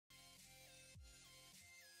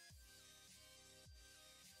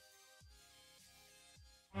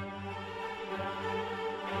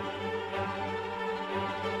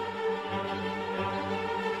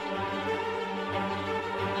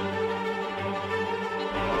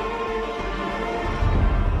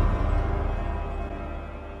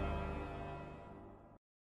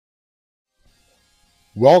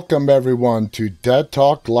Welcome everyone to Dead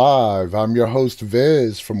Talk Live. I'm your host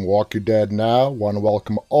Viz from Walking Dead Now. Want to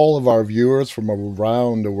welcome all of our viewers from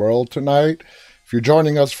around the world tonight. If you're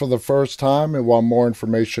joining us for the first time and want more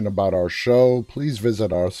information about our show, please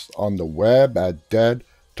visit us on the web at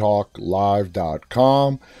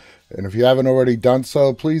deadtalklive.com. And if you haven't already done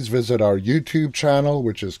so, please visit our YouTube channel,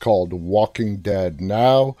 which is called Walking Dead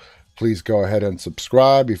Now. Please go ahead and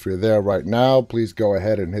subscribe. If you're there right now, please go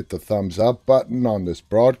ahead and hit the thumbs up button on this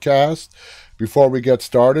broadcast. Before we get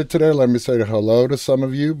started today, let me say hello to some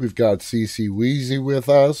of you. We've got CC Weezy with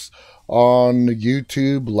us on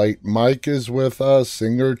YouTube. Late Mike is with us.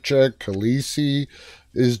 Singer Chick, Khaleesi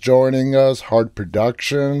is joining us. Heart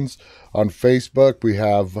Productions. On Facebook, we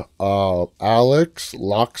have Alex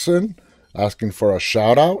Loxon asking for a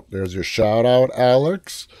shout out. There's your shout out,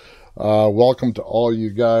 Alex. Welcome to all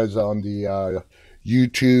you guys on the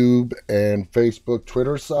YouTube and Facebook,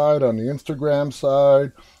 Twitter side. On the Instagram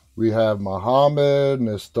side, we have Mohammed,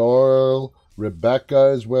 Nestor,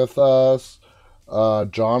 Rebecca is with us.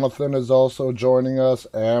 Jonathan is also joining us.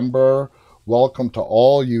 Amber, welcome to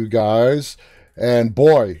all you guys. And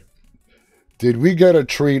boy, did we get a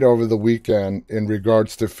treat over the weekend in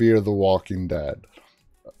regards to Fear the Walking Dead.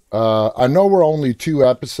 I know we're only 2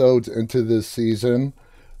 episodes into this season,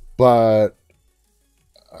 but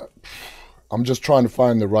I'm just trying to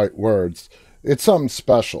find the right words. It's something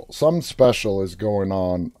special. Something special is going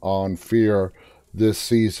on Fear this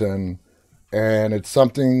season, and it's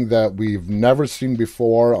something that we've never seen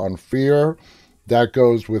before on Fear. That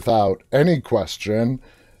goes without any question,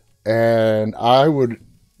 and I would,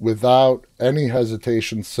 without any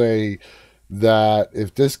hesitation, say that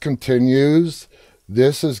if this continues,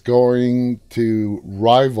 this is going to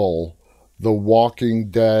rival the Walking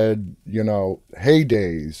Dead,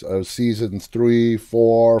 heydays of seasons 3,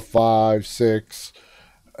 4, 5, 6,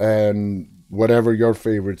 and whatever your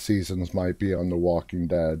favorite seasons might be on The Walking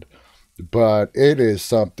Dead. But it is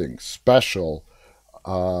something special.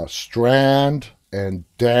 Strand and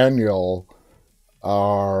Daniel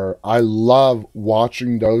I love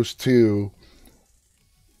watching those two,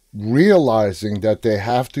 realizing that they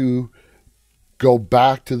have to go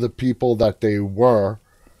back to the people that they were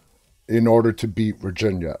in order to beat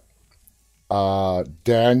Virginia.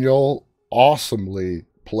 Daniel awesomely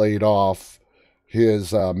played off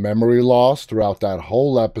his memory loss throughout that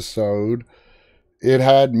whole episode. It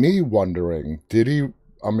had me wondering,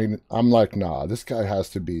 I'm like, nah, this guy has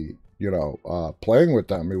to be, playing with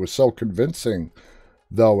them. It was so convincing,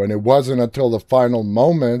 though, and it wasn't until the final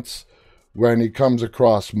moments when he comes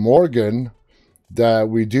across Morgan that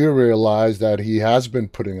we do realize that he has been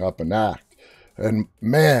putting up an act. And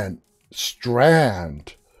man,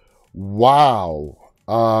 Strand, wow.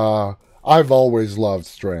 I've always loved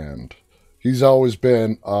Strand. He's always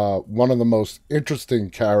been one of the most interesting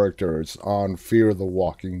characters on Fear the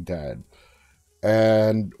Walking Dead.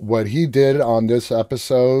 And what he did on this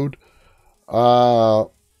episode,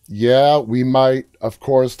 we might, of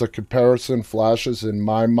course, the comparison flashes in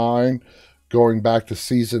my mind going back to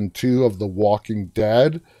season 2 of The Walking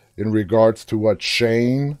Dead in regards to what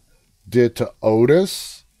Shane did to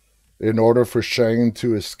Otis in order for Shane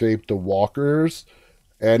to escape the walkers.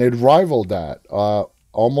 And it rivaled that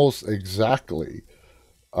almost exactly.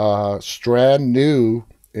 Strand knew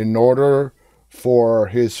in order for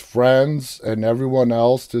his friends and everyone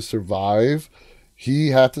else to survive, he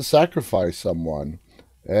had to sacrifice someone.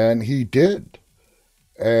 And he did.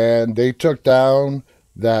 And they took down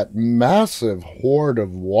that massive horde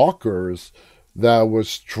of walkers that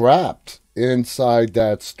was trapped inside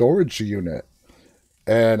that storage unit.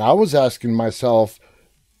 And I was asking myself,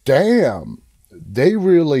 damn, they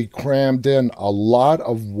really crammed in a lot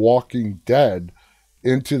of Walking Dead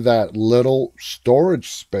into that little storage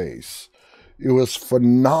space. It was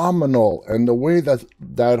phenomenal. And the way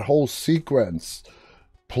that whole sequence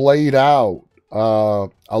played out, I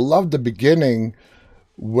loved the beginning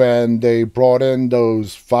when they brought in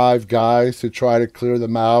those 5 guys to try to clear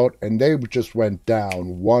them out, and they just went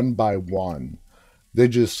down one by one. They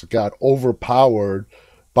just got overpowered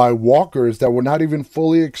by walkers that were not even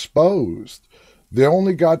fully exposed. They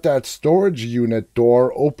only got that storage unit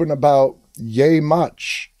door open about yay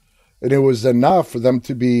much, and it was enough for them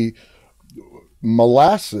to be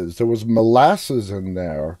molasses. There was molasses in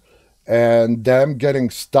there, and them getting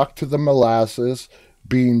stuck to the molasses,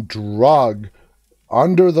 being drugged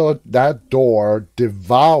under that door,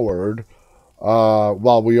 devoured,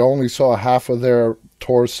 while we only saw half of their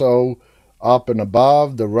torso up and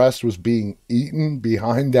above. The rest was being eaten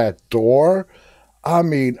behind that door. I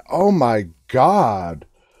mean, oh my God.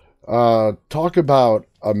 Talk about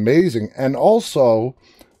amazing. And also,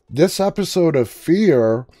 this episode of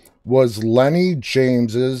Fear was Lenny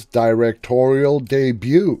James's directorial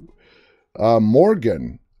debut.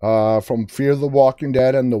 Morgan from Fear the Walking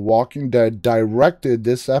Dead and The Walking Dead directed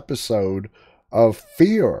this episode of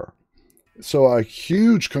Fear. So a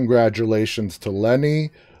huge congratulations to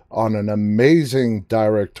Lenny on an amazing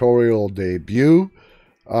directorial debut.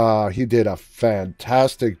 He did a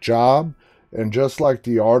fantastic job. And just like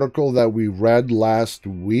the article that we read last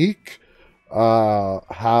week,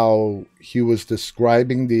 how he was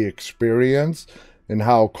describing the experience and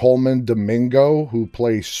how Coleman Domingo, who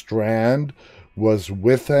plays Strand, was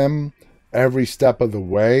with him every step of the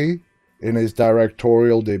way in his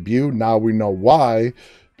directorial debut. Now we know why,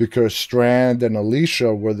 because Strand and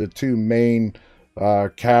Alicia were the two main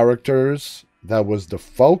characters that was the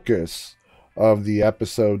focus of the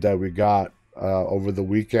episode that we got over the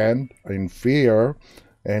weekend in Fear.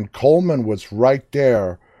 And Coleman was right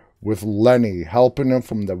there with Lenny, helping him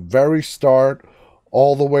from the very start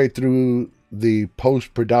all the way through the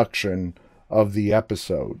post-production of the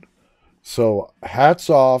episode. So hats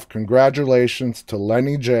off, congratulations to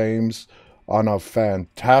Lenny James on a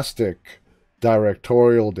fantastic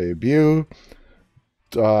directorial debut.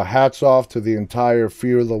 Hats off to the entire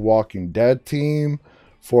Fear the Walking Dead team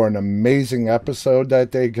for an amazing episode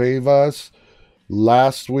that they gave us.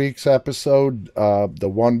 Last week's episode,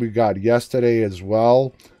 the one we got yesterday as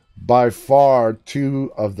well, by far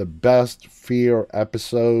two of the best Fear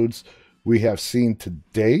episodes we have seen to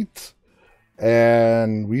date.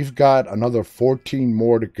 And we've got another 14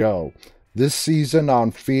 more to go. This season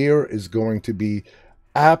on Fear is going to be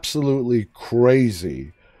absolutely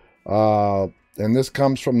crazy. And this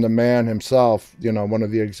comes from the man himself, you know, one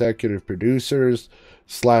of the executive producers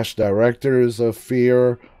 / directors of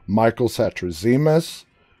Fear, Michael Satrazemis,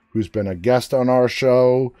 who's been a guest on our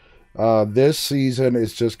show. This season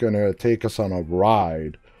is just going to take us on a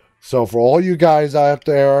ride. So for all you guys out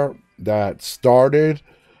there that started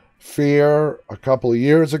Fear a couple of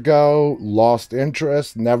years ago, lost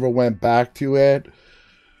interest, never went back to it,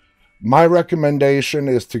 my recommendation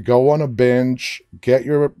is to go on a binge, get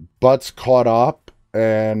your butts caught up,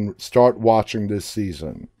 and start watching this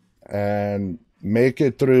season. And make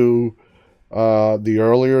it through the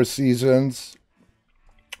earlier seasons,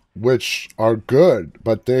 which are good,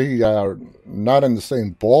 but they are not in the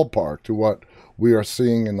same ballpark to what we are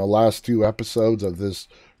seeing in the last two episodes of this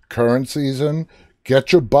current season.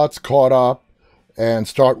 Get your butts caught up and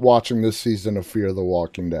start watching this season of Fear the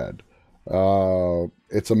Walking Dead.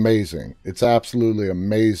 It's amazing. It's absolutely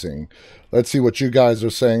amazing. Let's see what you guys are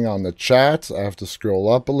saying on the chats. I have to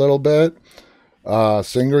scroll up a little bit.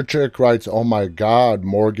 Singer Chick writes, "Oh my God,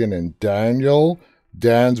 Morgan and Daniel."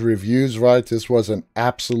 Dan's Reviews writes, "This was an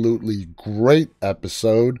absolutely great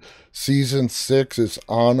episode. Season 6 is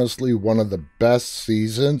honestly one of the best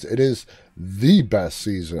seasons. It is the best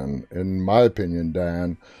season, in my opinion,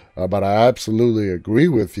 Dan. But I absolutely agree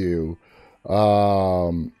with you."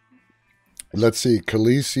 Let's see.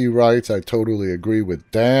 Khaleesi writes, "I totally agree with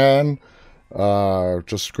Dan."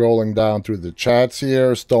 Just scrolling down through the chats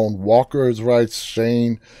here. Stone Walkers writes,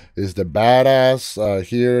 "Shane is the badass.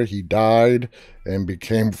 Here he died and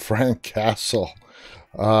became Frank Castle."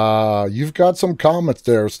 You've got some comments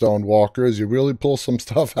there, Stone Walkers. You really pull some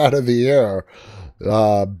stuff out of the air.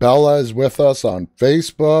 Bella is with us on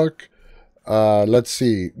Facebook. Let's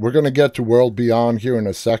see. We're going to get to World Beyond here in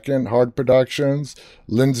a second. Hard Productions.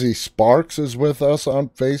 Lindsay Sparks is with us on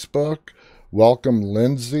Facebook. Welcome,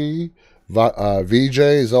 Lindsay. VJ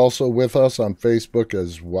is also with us on Facebook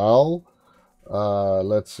as well.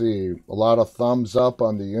 Let's see. A lot of thumbs up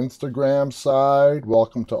on the Instagram side.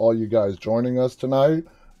 Welcome to all you guys joining us tonight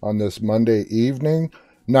on this Monday evening.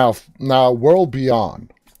 Now, World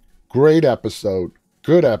Beyond. Great episode.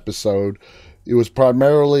 Good episode. It was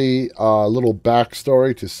primarily a little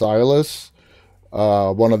backstory to Silas,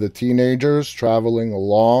 one of the teenagers traveling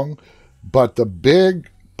along. But the big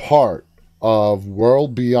part of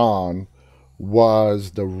World Beyond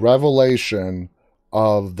was the revelation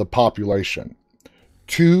of the population.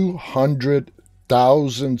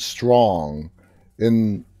 200,000 strong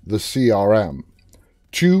in the CRM.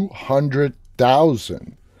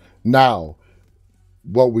 200,000. Now,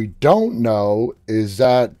 what we don't know is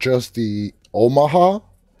that just the Omaha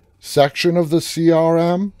section of the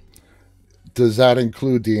CRM? Does that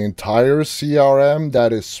include the entire CRM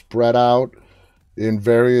that is spread out in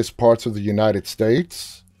various parts of the United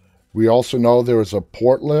States? We also know there is a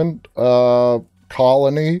Portland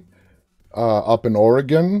colony up in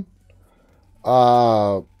Oregon.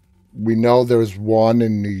 We know there's one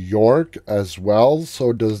in New York as well.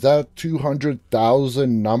 So does that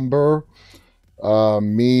 200,000 number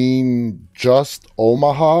mean just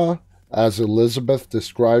Omaha, as Elizabeth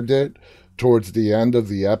described it towards the end of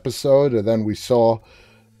the episode. And then we saw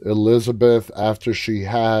Elizabeth after she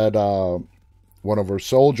had one of her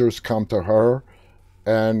soldiers come to her,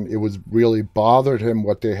 and it was really bothered him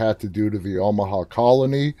what they had to do to the Omaha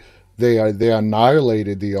colony. They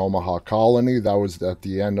annihilated the Omaha colony. That was at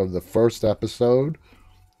the end of the first episode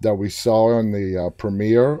that we saw in the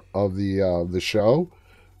premiere of the show.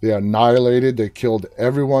 They annihilated. They killed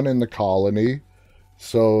everyone in the colony.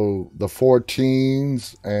 So the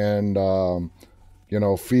 14s and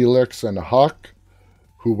Felix and Huck,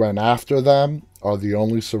 who went after them, are the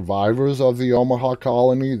only survivors of the Omaha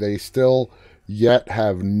colony. They still yet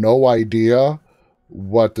have no idea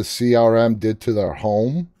what the CRM did to their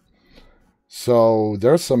home. So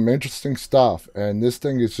there's some interesting stuff, and this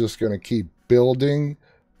thing is just going to keep building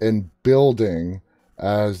and building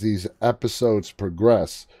as these episodes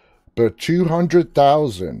progress. But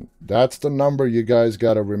 200,000, that's the number you guys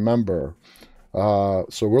got to remember. So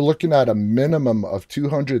we're looking at a minimum of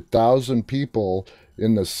 200,000 people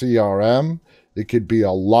in the CRM. It could be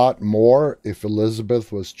a lot more if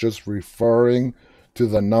Elizabeth was just referring to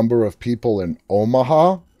the number of people in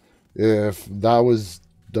Omaha. If that was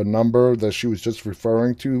the number that she was just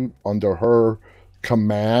referring to under her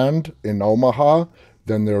command in Omaha,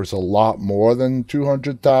 then there's a lot more than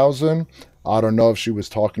 200,000. I don't know if she was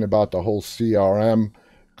talking about the whole CRM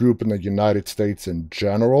group in the United States in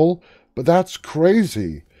general, but that's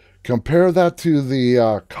crazy. Compare that to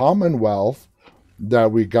the Commonwealth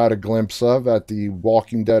that we got a glimpse of at the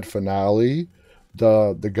Walking Dead finale,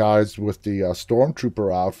 the guys with the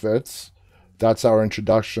stormtrooper outfits. That's our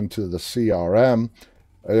introduction to the CRM.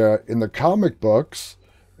 In the comic books,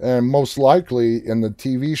 and most likely in the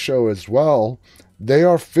TV show as well, they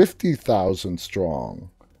are 50,000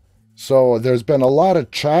 strong. So there's been a lot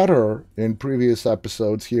of chatter in previous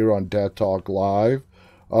episodes here on Dead Talk Live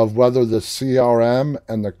of whether the CRM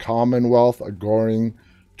and the Commonwealth are going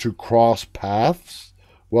to cross paths.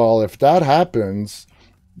 Well, if that happens,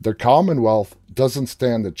 the Commonwealth doesn't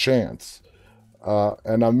stand a chance.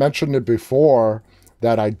 And I've mentioned it before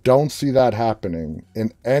that I don't see that happening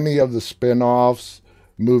in any of the spin-offs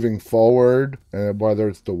moving forward, whether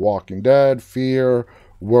it's The Walking Dead, Fear,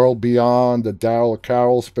 World Beyond, the Daryl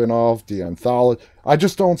Carroll spin-off, the Anthology. I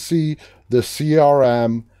just don't see the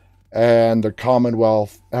CRM and the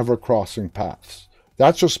Commonwealth ever crossing paths.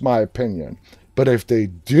 That's just my opinion. But if they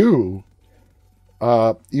do,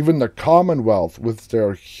 even the Commonwealth with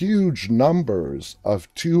their huge numbers of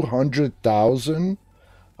 200,000,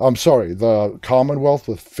 the Commonwealth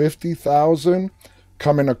with 50,000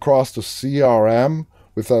 coming across the CRM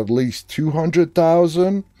with at least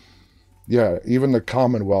 200,000, yeah, even the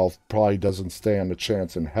Commonwealth probably doesn't stand a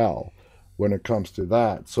chance in hell when it comes to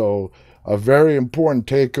that. So a very important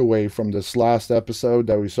takeaway from this last episode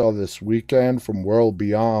that we saw this weekend from World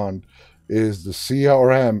Beyond is the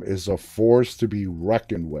CRM is a force to be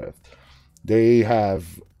reckoned with. They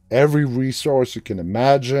have every resource you can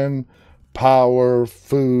imagine, power,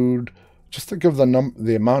 food. Just think of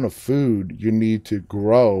the amount of food you need to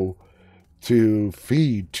grow to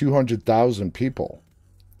feed 200,000 people.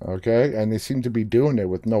 Okay? And they seem to be doing it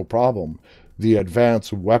with no problem. The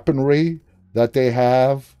advanced weaponry that they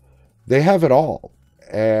have it all.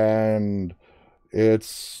 And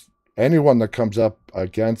it's anyone that comes up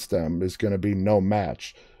against them is going to be no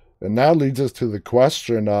match. And that leads us to the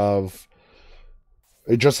question of,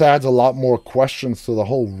 it just adds a lot more questions to the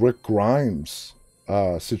whole Rick Grimes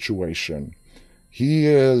situation. He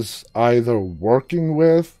is either working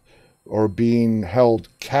with or being held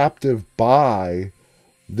captive by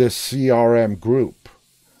this CRM group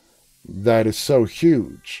that is so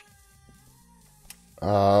huge.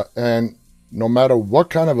 And no matter what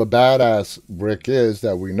kind of a badass Rick is,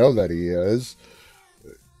 that we know that he is,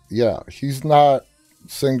 yeah, he's not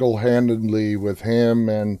single-handedly with him.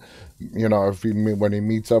 And, when he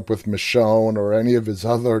meets up with Michonne or any of his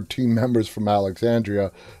other team members from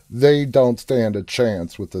Alexandria, they don't stand a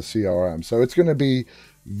chance with the CRM. So it's going to be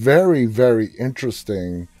very, very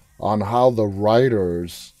interesting on how the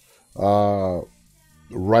writers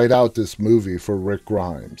write out this movie for Rick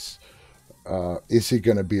Grimes. Is he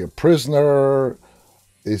going to be a prisoner?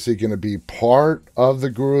 Is he going to be part of the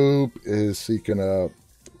group? Is he going to...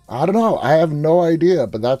 I don't know. I have no idea,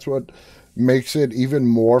 but that's what makes it even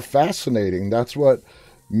more fascinating. That's what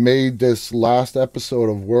made this last episode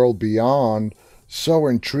of World Beyond so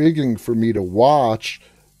intriguing for me to watch,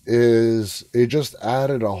 is it just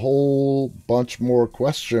added a whole bunch more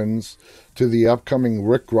questions to the upcoming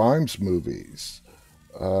Rick Grimes movies,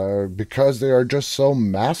 because they are just so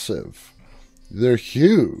massive. They're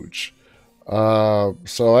huge.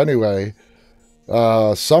 So anyway,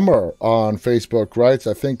 Summer on Facebook writes,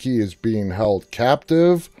 I think he is being held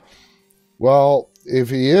captive. Well, if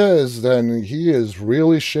he is, then he is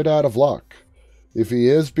really shit out of luck. If he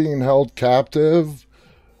is being held captive,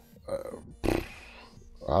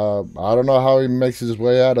 I don't know how he makes his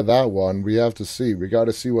way out of that one. We have to see. We got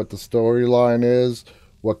to see what the storyline is,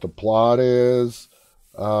 what the plot is.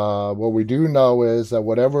 What we do know is that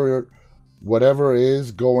whatever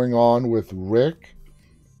is going on with Rick,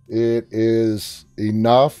 it is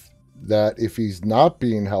enough that if he's not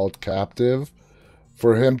being held captive,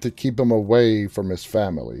 for him to keep him away from his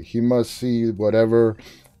family. He must see whatever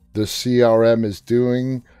the CRM is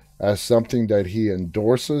doing as something that he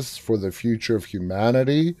endorses for the future of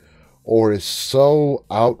humanity, or is so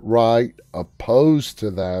outright opposed to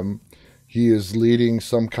them, he is leading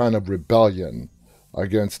some kind of rebellion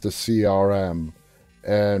against the CRM.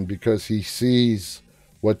 And because he sees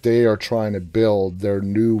what they are trying to build, their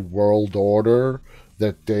new world order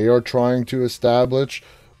that they are trying to establish,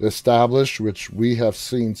 which we have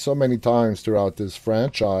seen so many times throughout this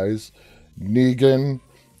franchise. Negan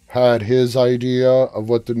had his idea of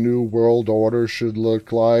what the new world order should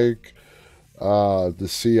look like. The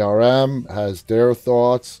CRM has their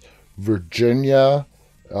thoughts. Virginia,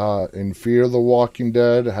 in Fear the Walking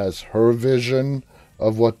Dead, has her vision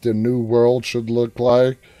of what the new world should look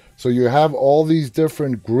like. So you have all these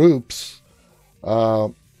different groups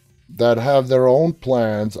that have their own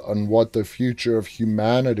plans on what the future of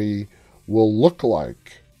humanity will look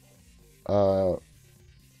like uh,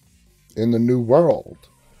 in the new world.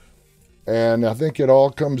 And I think it all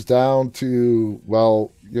comes down to,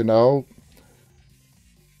 well,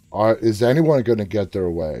 is anyone going to get their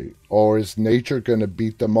way? Or is nature going to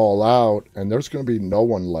beat them all out and there's going to be no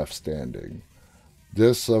one left standing?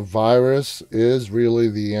 This virus is really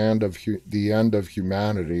the end of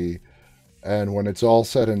humanity. And when it's all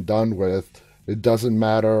said and done with, it doesn't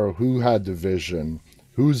matter who had the vision,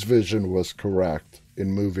 whose vision was correct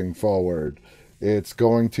in moving forward. It's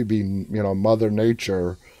going to be, Mother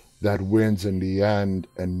Nature that wins in the end,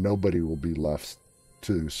 and nobody will be left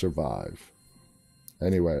to survive.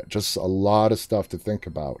 Anyway, just a lot of stuff to think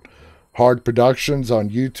about. Hard Productions on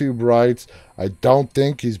YouTube writes, I don't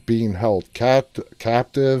think he's being held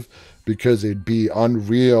captive because it'd be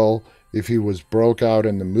unreal if he was broke out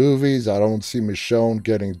in the movies. I don't see Michonne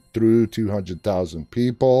getting through 200,000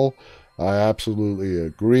 people. I absolutely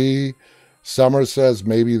agree. Summer says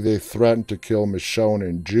maybe they threatened to kill Michonne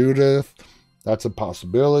and Judith. That's a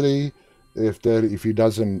possibility. If he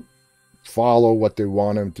doesn't follow what they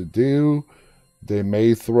want him to do, they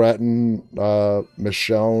may threaten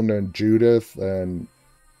Michonne and Judith, and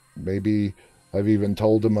maybe have even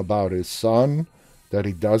told him about his son, that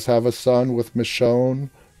he does have a son with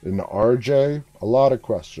Michonne and RJ. A lot of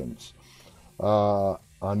questions.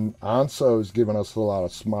 Anso is giving us a lot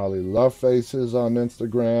of smiley love faces on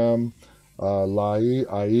Instagram.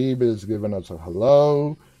 Aib is giving us a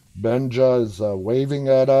hello. Benja is waving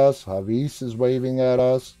at us. Havis is waving at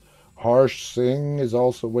us. Harsh Singh is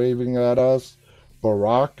also waving at us.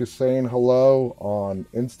 Barack is saying hello on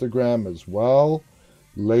Instagram as well.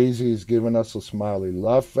 Lazy is giving us a smiley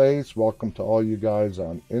love face. Welcome to all you guys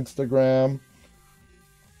on Instagram.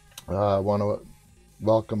 I want to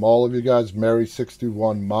welcome all of you guys.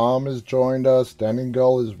 Mary61 Mom has joined us.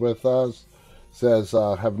 Denningull is with us. Says,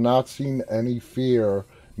 have not seen any Fear.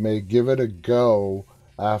 May give it a go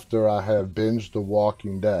after I have binged The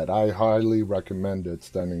Walking Dead. I highly recommend it,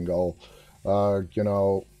 Denningull.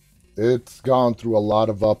 It's gone through a lot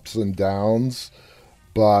of ups and downs,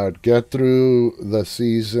 but get through the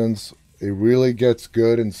seasons. It really gets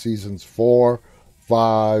good in seasons 4,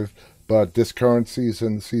 5, but this current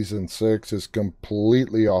season, season 6, is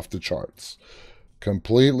completely off the charts.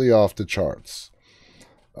 Completely off the charts.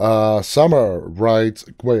 Summer writes,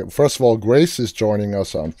 first of all, Grace is joining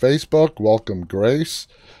us on Facebook. Welcome, Grace.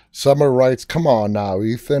 Summer writes, come on now,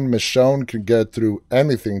 Ethan. Michonne can get through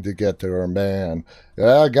anything to get to her man.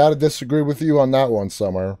 Yeah, I gotta disagree with you on that one,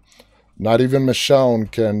 Summer. Not even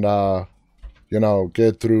Michonne can,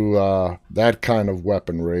 get through that kind of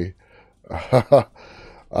weaponry.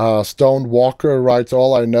 Stone Walker writes,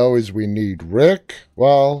 all I know is we need Rick.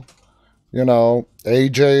 Well,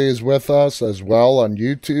 AJ is with us as well on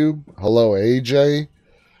YouTube. Hello, AJ.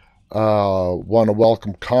 Want to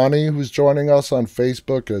welcome Connie, who's joining us on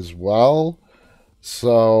Facebook as well.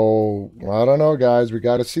 So, I don't know, guys. We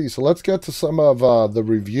got to see. So, let's get to some of the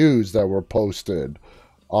reviews that were posted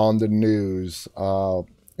on the news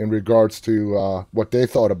in regards to what they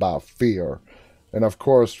thought about Fear. And, of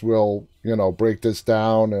course, we'll, break this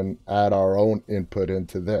down and add our own input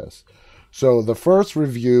into this. So the first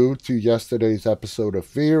review to yesterday's episode of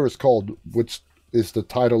Fear is called, which is the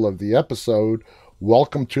title of the episode,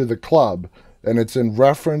 Welcome to the Club. And it's in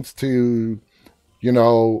reference to,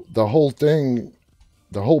 the whole thing,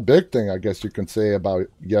 the whole big thing, I guess you can say, about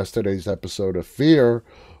yesterday's episode of Fear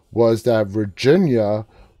was that Virginia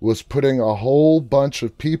was putting a whole bunch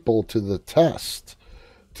of people to the test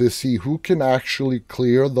to see who can actually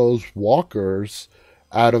clear those walkers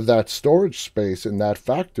out of that storage space in that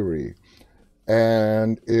factory.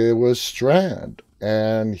 And it was Strand.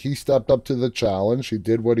 And he stepped up to the challenge. He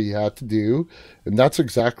did what he had to do. And that's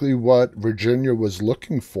exactly what Virginia was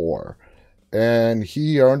looking for. And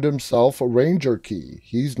he earned himself a ranger key.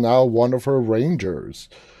 He's now one of her rangers.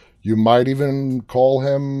 You might even call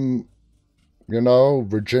him,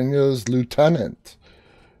 Virginia's lieutenant.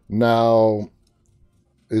 Now,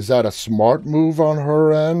 is that a smart move on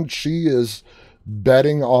her end? She is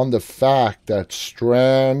betting on the fact that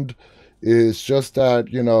Strand is just that,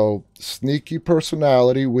 sneaky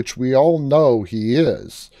personality, which we all know he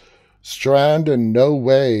is. Strand in no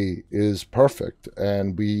way is perfect,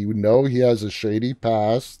 and we know he has a shady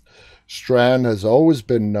past. Strand has always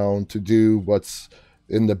been known to do what's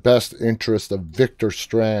in the best interest of Victor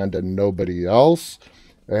Strand and nobody else,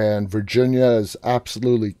 and Virginia is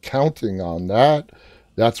absolutely counting on that.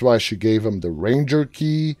 That's why she gave him the ranger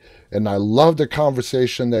key, and I love the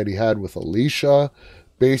conversation that he had with Alicia,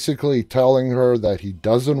 basically telling her that he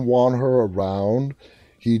doesn't want her around.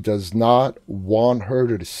 He does not want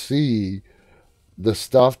her to see the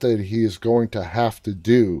stuff that he is going to have to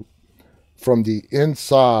do from the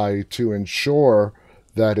inside to ensure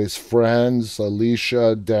that his friends,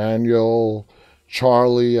 Alicia, Daniel,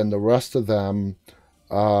 Charlie, and the rest of them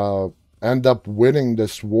end up winning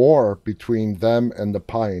this war between them and the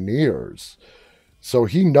pioneers. So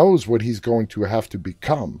he knows what he's going to have to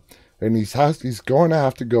become. And he's going to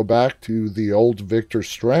have to go back to the old Victor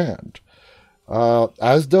Strand.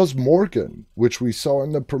 As does Morgan, which we saw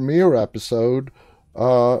in the premiere episode,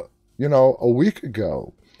 a week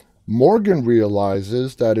ago. Morgan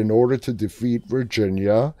realizes that in order to defeat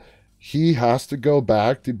Virginia, he has to go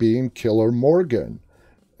back to being Killer Morgan.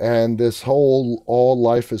 And this whole all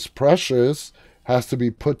life is precious has to be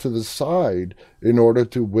put to the side in order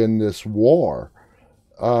to win this war.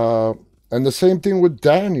 And the same thing with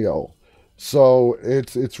Daniel. So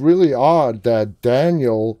it's really odd that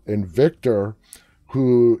Daniel and Victor,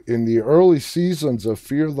 who in the early seasons of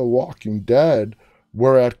Fear the Walking Dead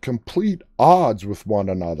were at complete odds with one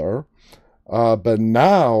another, but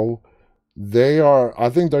now I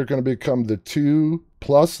think they're going to become the two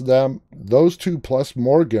plus them, those two plus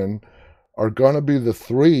Morgan are going to be the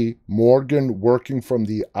three, Morgan working from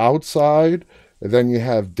the outside, and then you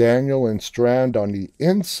have Daniel and Strand on the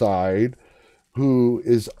inside, who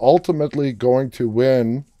is ultimately going to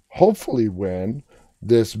win, hopefully win,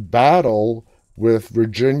 this battle with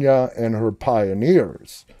Virginia and her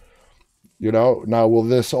pioneers. Now will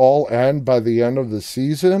this all end by the end of the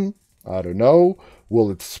season? I don't know. Will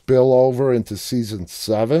it spill over into season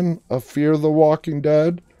 7 of Fear the Walking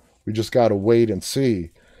Dead? We just got to wait and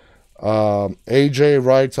see. AJ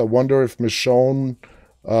writes, I wonder if Michonne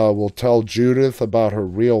will tell Judith about her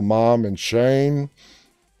real mom and Shane.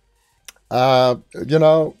 I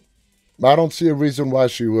don't see a reason why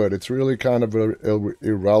she would. It's really kind of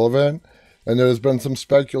irrelevant. And there's been some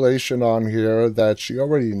speculation on here that she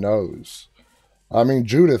already knows. I mean,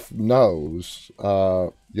 Judith knows,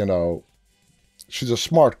 she's a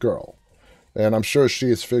smart girl. And I'm sure she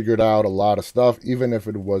has figured out a lot of stuff, even if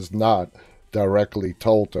it was not directly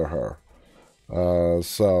told to her.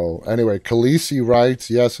 So anyway, Khaleesi writes,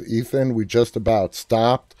 yes, Ethan, we just about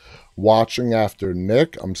stopped watching after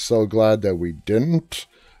Nick. I'm so glad that we didn't.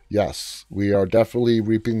 Yes, we are definitely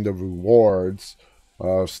reaping the rewards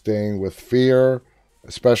of staying with Fear,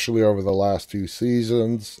 especially over the last 2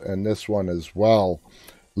 seasons, and this one as well.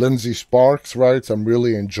 Lindsay Sparks writes, I'm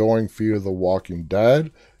really enjoying Fear the Walking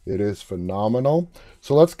Dead. It is phenomenal.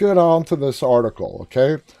 So let's get on to this article,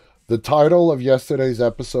 okay? The title of yesterday's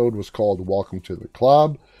episode was called Welcome to the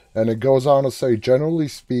Club, and it goes on to say, generally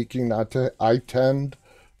speaking, I tend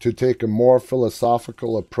to take a more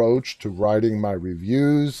philosophical approach to writing my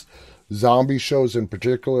reviews. Zombie shows in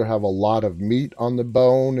particular have a lot of meat on the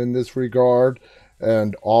bone in this regard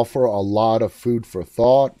and offer a lot of food for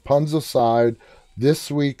thought. Puns aside,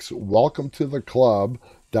 this week's Welcome to the Club,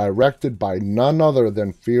 directed by none other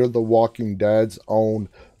than Fear the Walking Dead's own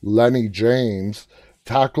Lenny James,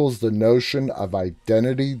 tackles the notion of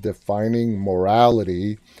identity-defining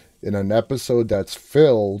morality in an episode that's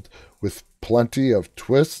filled with plenty of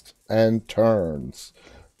twists and turns.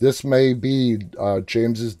 This may be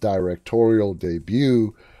James's directorial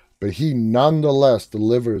debut, but he nonetheless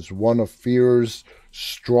delivers one of Fear's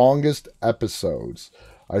strongest episodes.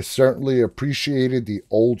 I certainly appreciated the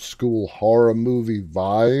old school horror movie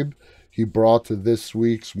vibe he brought to this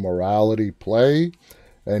week's morality play,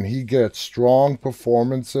 and he gets strong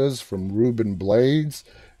performances from Ruben Blades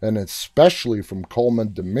and especially from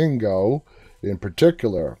Coleman Domingo in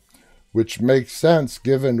particular, which makes sense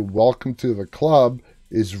given Welcome to the Club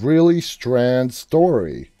is really Strand's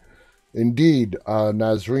story. Indeed,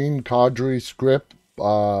 Nazreen Qadri's script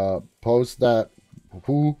posts that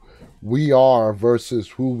who we are versus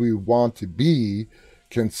who we want to be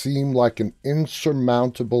can seem like an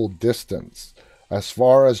insurmountable distance. As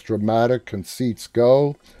far as dramatic conceits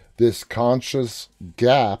go, this conscious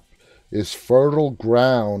gap is fertile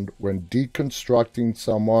ground when deconstructing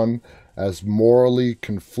someone as morally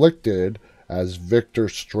conflicted as Victor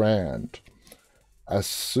Strand.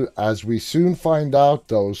 As we soon find out,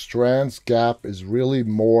 though, Strand's gap is really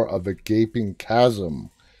more of a gaping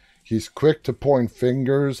chasm. He's quick to point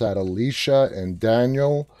fingers at Alicia and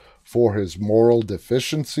Daniel for his moral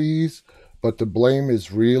deficiencies, but the blame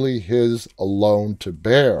is really his alone to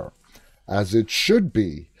bear, as it should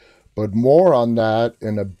be. But more on that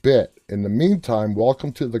in a bit. In the meantime,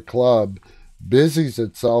 Welcome to the Club busies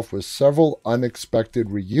itself with several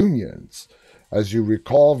unexpected reunions. As you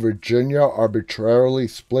recall, Virginia arbitrarily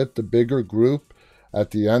split the bigger group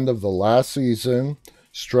at the end of the last season.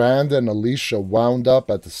 Strand and Alicia wound up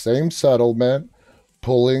at the same settlement,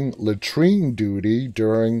 pulling latrine duty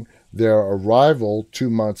during their arrival 2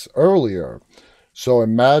 months earlier. So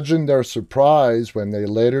imagine their surprise when they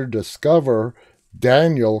later discover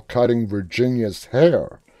Daniel cutting Virginia's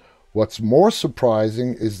hair. What's more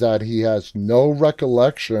surprising is that he has no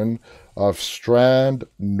recollection of Strand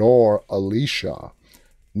nor Alicia.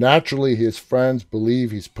 Naturally, his friends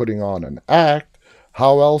believe he's putting on an act.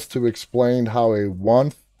 How else to explain how a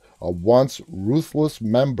once ruthless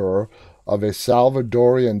member of a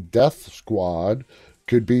Salvadorian death squad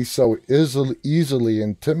could be so easily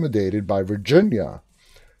intimidated by Virginia?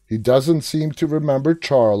 He doesn't seem to remember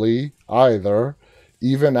Charlie either,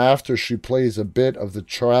 even after she plays a bit of the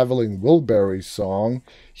Traveling Wilburys song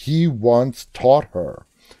he once taught her.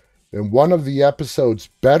 In one of the episode's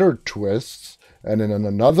better twists, and in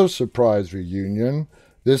another surprise reunion,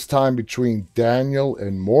 this time between Daniel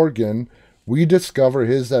and Morgan, we discover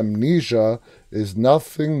his amnesia is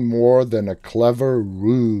nothing more than a clever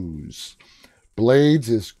ruse. Blades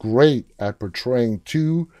is great at portraying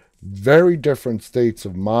two very different states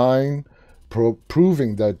of mind,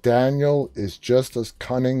 proving that Daniel is just as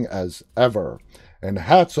cunning as ever. And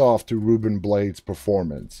hats off to Ruben Blades'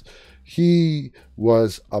 performance. He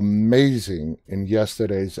was amazing in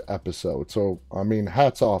yesterday's episode. So, I mean,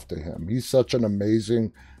 hats off to him. He's such an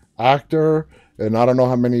amazing actor. And I don't know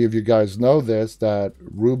how many of you guys know this, that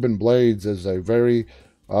Ruben Blades is a very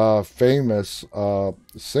famous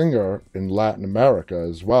singer in Latin America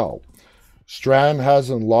as well. Strand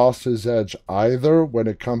hasn't lost his edge either when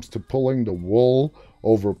it comes to pulling the wool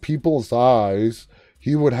over people's eyes.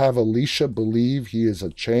 He would have Alicia believe he is a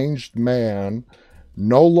changed man,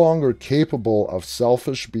 no longer capable of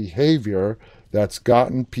selfish behavior that's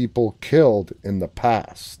gotten people killed in the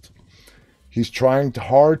past. He's trying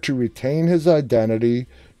hard to retain his identity,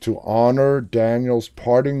 to honor Daniel's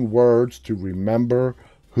parting words, to remember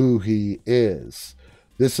who he is.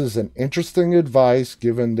 This is an interesting advice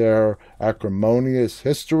given their acrimonious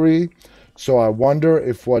history, so I wonder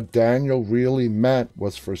if what Daniel really meant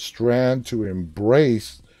was for Strand to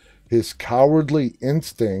embrace his cowardly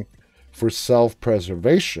instinct for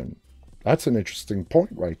self-preservation. That's an interesting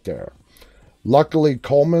point right there. Luckily,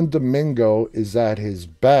 Coleman Domingo is at his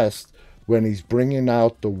best when he's bringing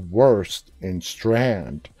out the worst in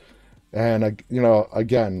Strand. And,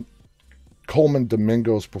 again, Coleman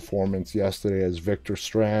Domingo's performance yesterday as Victor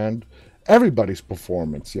Strand, everybody's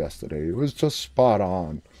performance yesterday, it was just spot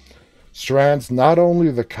on. Strand's not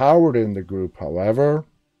only the coward in the group, however.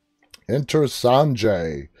 Enter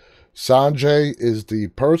Sanjay. Sanjay is the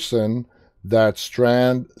person that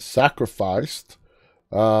Strand sacrificed.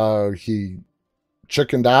 He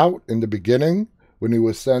chickened out in the beginning when he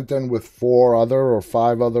was sent in with 4 or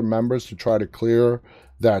 5 other members to try to clear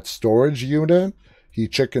that storage unit. He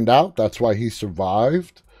chickened out. That's why he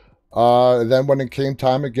survived. Then when it came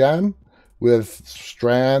time again with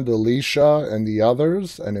Strand, Alicia, and the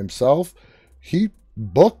others, and himself, he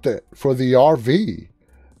booked it for the RV.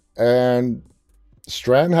 And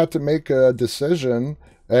Strand had to make a decision,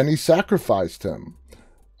 and he sacrificed him.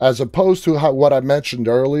 As opposed to what I mentioned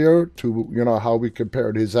earlier, to how we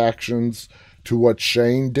compared his actions to what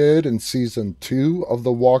Shane did in season 2 of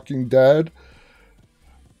The Walking Dead.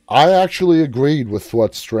 I actually agreed with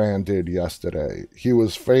what Strand did yesterday. He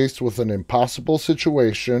was faced with an impossible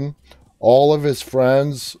situation. All of his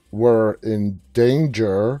friends were in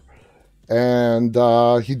danger, and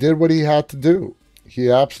he did what he had to do.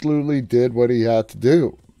 He absolutely did what he had to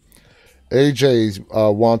do.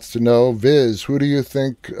 AJ wants to know, Viz, who do you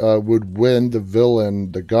think would win the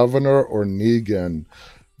villain, the governor or Negan?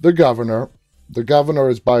 The governor. The governor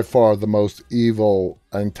is by far the most evil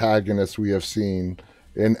antagonist we have seen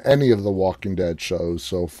in any of the Walking Dead shows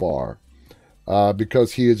so far,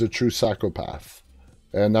 because he is a true psychopath,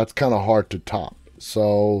 and that's kind of hard to top.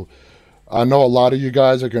 So I know a lot of you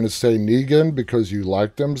guys are going to say Negan because you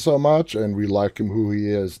liked him so much, and we like him who he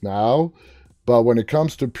is now. But when it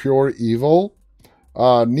comes to pure evil,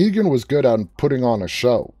 Negan was good at putting on a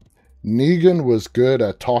show. Negan was good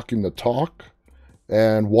at talking the talk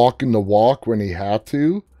and walking the walk when he had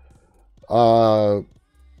to. Uh,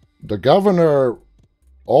 the governor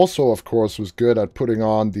also, of course, was good at putting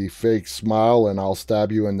on the fake smile and I'll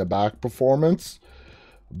stab you in the back performance.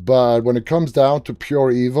 But when it comes down to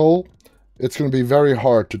pure evil, it's going to be very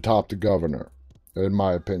hard to top the governor, in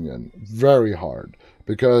my opinion. Very hard.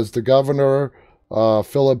 Because the governor,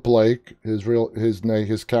 Philip Blake,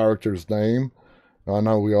 his character's name, I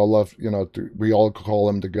know we all love, we all call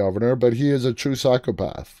him the governor, but he is a true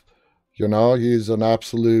psychopath. He's an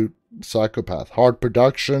absolute psychopath. Hard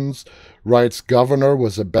Productions writes Governor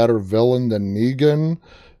was a better villain than Negan.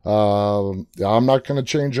 I'm not going to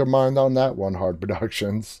change your mind on that one, Hard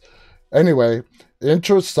Productions. Anyway,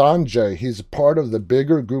 enter Sanjay. He's part of the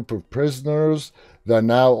bigger group of prisoners that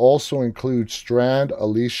now also includes Strand,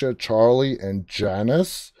 Alicia, Charlie, and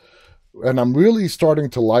Janice. And I'm really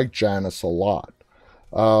starting to like Janice a lot,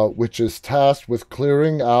 which is tasked with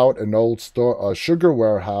clearing out an old sugar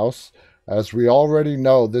warehouse. As we already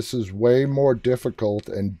know, this is way more difficult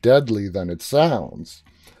and deadly than it sounds.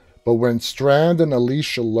 But when Strand and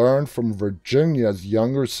Alicia learn from Virginia's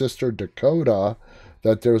younger sister Dakota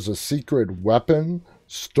that there's a secret weapon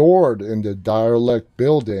stored in the derelict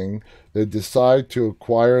building, they decide to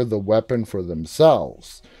acquire the weapon for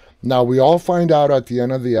themselves. Now, we all find out at the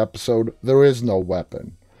end of the episode there is no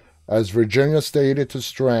weapon. As Virginia stated to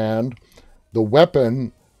Strand, the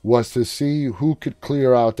weapon was to see who could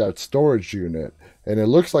clear out that storage unit. And it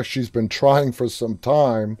looks like she's been trying for some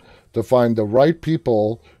time to find the right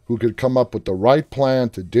people who could come up with the right plan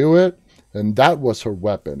to do it. And that was her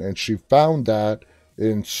weapon. And she found that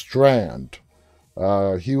in Strand.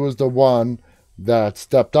 He was the one that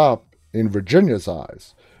stepped up in Virginia's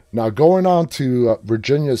eyes. Now, going on to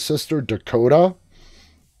Virginia's sister, Dakota.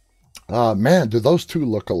 Man, do those two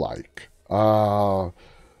look alike? I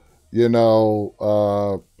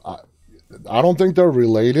don't think they're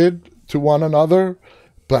related to one another,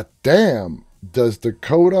 but damn, does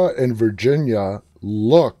Dakota and Virginia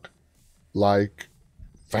look like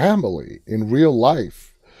family in real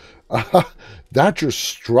life. That just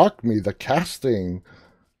struck me. The casting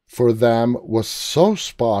for them was so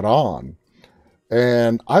spot on.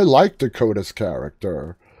 And I like Dakota's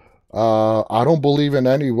character. I don't believe in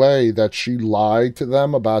any way that she lied to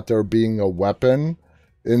them about there being a weapon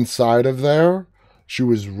inside of there. She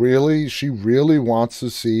really wants to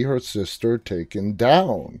see her sister taken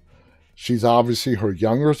down. She's obviously her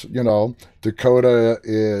younger, Dakota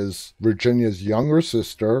is Virginia's younger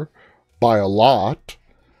sister by a lot.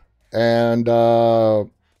 And,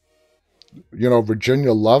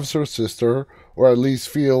 Virginia loves her sister, or at least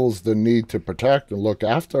feels the need to protect and look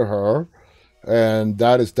after her. And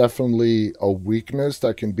that is definitely a weakness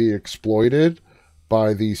that can be exploited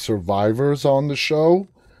by the survivors on the show.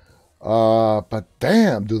 But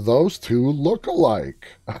damn, do those two look alike?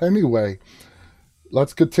 Anyway,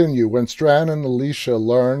 let's continue. When Strand and Alicia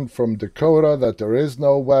learn from Dakota that there is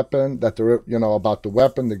no weapon, about the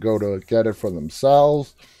weapon, they go to get it for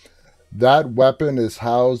themselves. That weapon is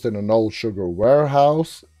housed in an old sugar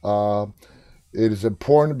warehouse. It is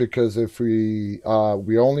important because if we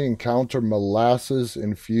only encounter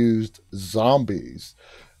molasses-infused zombies,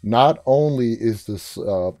 not only is this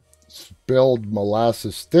spilled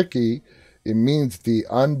molasses sticky, it means the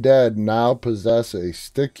undead now possess a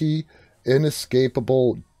sticky,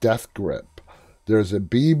 inescapable death grip. There's a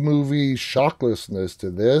B-movie shocklessness to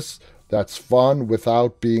this that's fun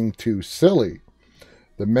without being too silly.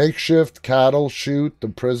 The makeshift cattle chute the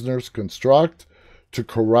prisoners construct to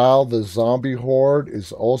corral the zombie horde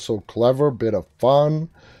is also a clever bit of fun.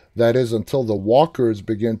 That is, until the walkers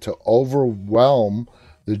begin to overwhelm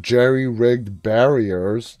the jerry-rigged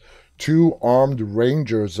barriers, two armed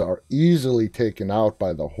rangers are easily taken out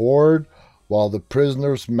by the horde, while the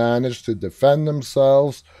prisoners manage to defend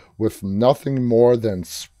themselves with nothing more than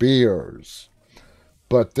spears.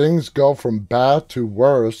 But things go from bad to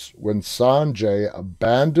worse when Sanjay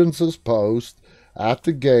abandons his post at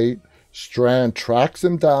the gate. Strand tracks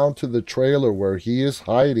him down to the trailer where he is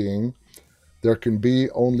hiding. There can be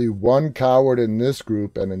only one coward in this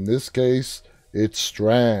group, and in this case, it's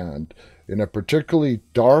Strand. In a particularly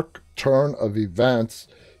dark turn of events,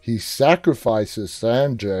 he sacrifices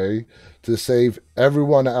Sanjay to save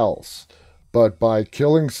everyone else. But by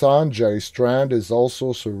killing Sanjay, Strand is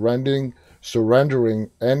also surrendering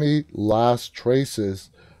any last traces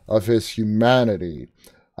of his humanity.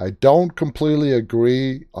 I don't completely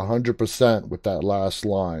agree 100% with that last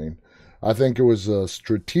line. I think it was a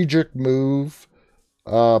strategic move,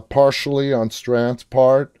 partially on Strand's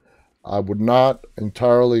part. I would not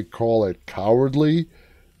entirely call it cowardly.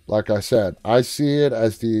 Like I said, I see it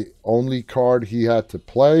as the only card he had to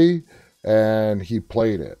play, and he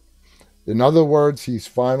played it. In other words, he's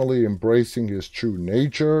finally embracing his true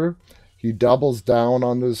nature. He doubles down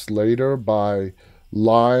on this later by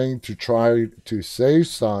lying to try to save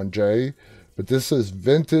Sanjay, but this is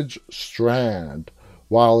vintage Strand.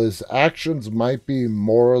 While his actions might be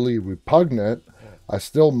morally repugnant, I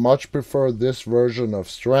still much prefer this version of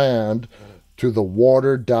Strand to the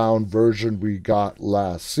watered down version we got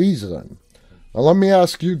last season. Now, let me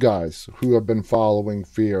ask you guys who have been following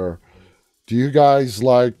Fear, do you guys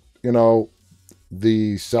like,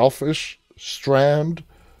 the selfish Strand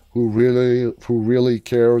who really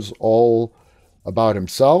cares all about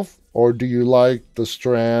himself, or do you like the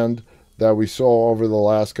Strand that we saw over the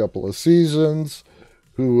last couple of seasons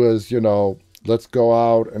who was, let's go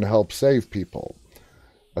out and help save people?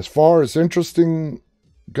 As far as interesting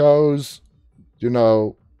goes,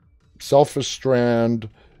 selfish Strand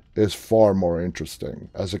is far more interesting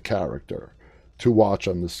as a character to watch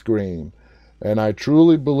on the screen. And I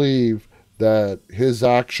truly believe that his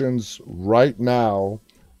actions right now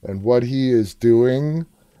and what he is doing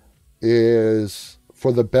is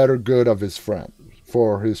for the better good of his friend,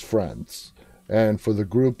 for his friends, and for the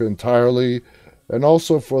group entirely, and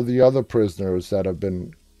also for the other prisoners that have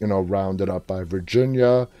been, rounded up by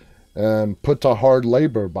Virginia and put to hard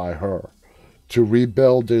labor by her to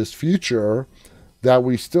rebuild this future that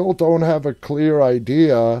we still don't have a clear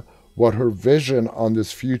idea what her vision on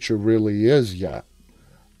this future really is yet.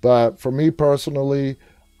 But for me personally,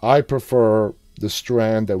 I prefer the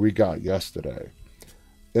Strand that we got yesterday.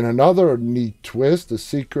 In another neat twist, the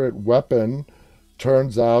secret weapon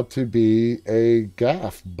turns out to be a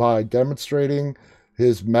gaffe. By demonstrating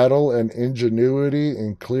his mettle and ingenuity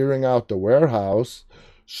in clearing out the warehouse,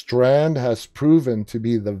 Strand has proven to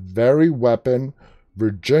be the very weapon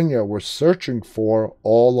Virginia was searching for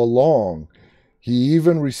all along. He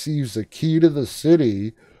even receives a key to the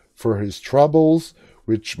city for his troubles,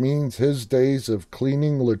 which means his days of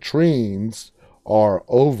cleaning latrines are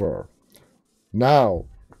over. Now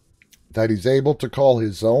that he's able to call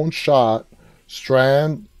his own shot,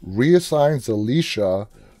 Strand reassigns Alicia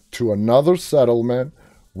to another settlement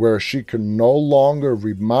where she can no longer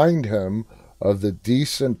remind him of the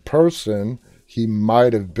decent person he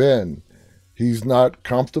might have been. He's not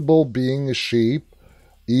comfortable being a sheep,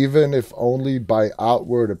 even if only by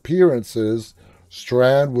outward appearances.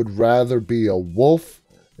 Strand would rather be a wolf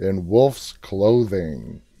in wolf's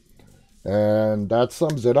clothing. And that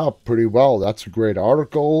sums it up pretty well. That's a great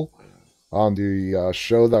article on the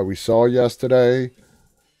show that we saw yesterday.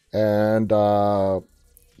 And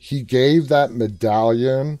he gave that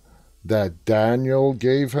medallion that Daniel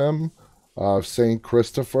gave him of St.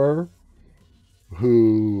 Christopher,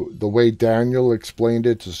 who, the way Daniel explained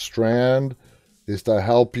it to Strand, is to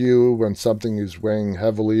help you when something is weighing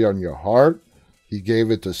heavily on your heart. He gave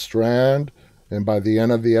it to Strand, and by the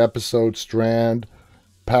end of the episode, Strand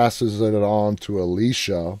passes it on to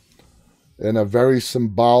Alicia in a very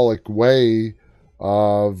symbolic way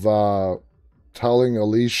of telling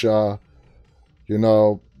Alicia,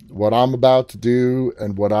 what I'm about to do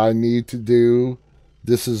and what I need to do,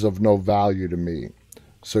 this is of no value to me.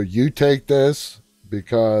 So you take this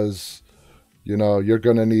because, you're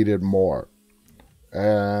going to need it more.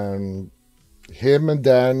 And him and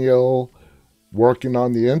Daniel working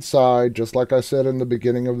on the inside, just like I said in the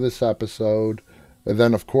beginning of this episode. And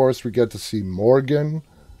then, of course, we get to see Morgan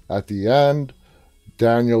at the end.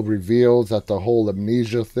 Daniel reveals that the whole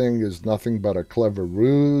amnesia thing is nothing but a clever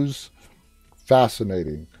ruse.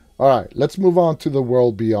 Fascinating. All right, let's move on to the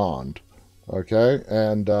world beyond. Okay,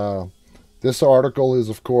 and this article is,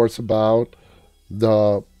 of course, about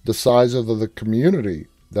the size of the community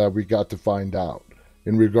that we got to find out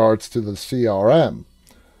in regards to the CRM.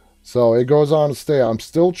 So it goes on to say, I'm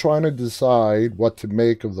still trying to decide what to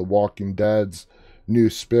make of The Walking Dead's new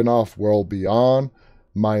spin-off World Beyond.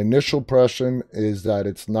 My initial impression is that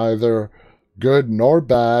it's neither good nor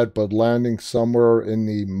bad, but landing somewhere in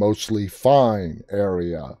the mostly fine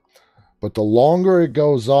area. But the longer it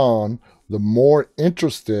goes on, the more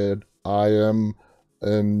interested I am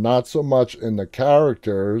in not so much in the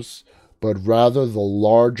characters, but rather the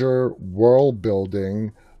larger world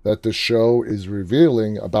building that the show is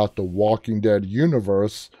revealing about the Walking Dead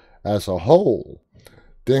universe as a whole.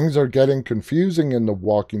 Things are getting confusing in the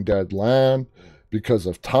Walking Dead land because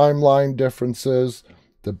of timeline differences.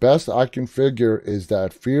 The best I can figure is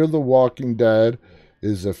that Fear the Walking Dead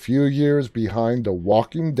is a few years behind The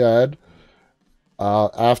Walking Dead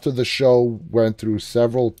after the show went through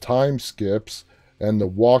several time skips, and The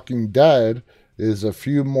Walking Dead is a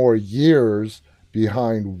few more years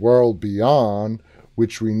behind World Beyond,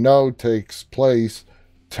 which we know takes place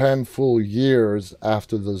 10 full years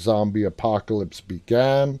after the zombie apocalypse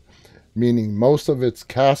began, meaning most of its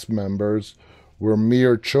cast members were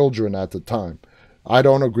mere children at the time. I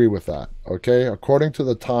don't agree with that, okay? According to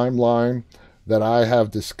the timeline that I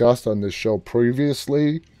have discussed on this show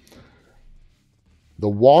previously, The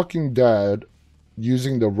Walking Dead,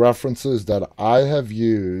 using the references that I have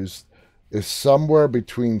used, is somewhere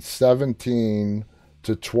between 17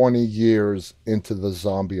 to 20 years into the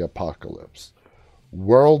zombie apocalypse.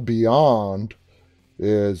 World Beyond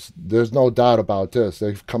is, there's no doubt about this,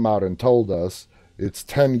 they've come out and told us, it's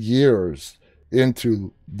 10 years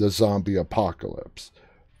into the zombie apocalypse.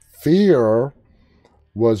 Fear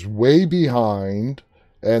was way behind,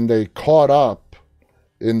 and they caught up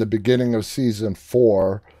in the beginning of season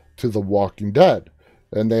 4 to The Walking Dead.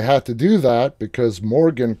 And they had to do that because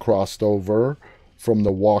Morgan crossed over from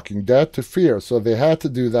The Walking Dead to Fear. So they had to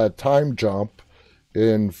do that time jump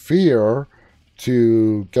in Fear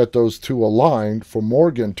to get those two aligned for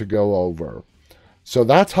Morgan to go over. So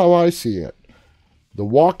that's how I see it. The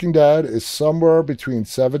Walking Dead is somewhere between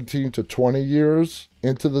 17 to 20 years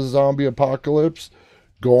into the zombie apocalypse,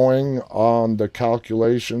 going on the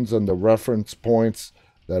calculations and the reference points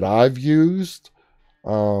that I've used.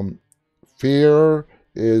 Fear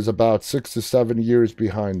is about 6 to 7 years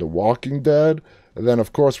behind The Walking Dead. And then,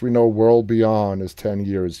 of course, we know World Beyond is 10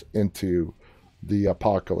 years into the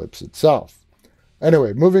apocalypse itself.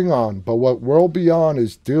 Anyway, moving on. But what World Beyond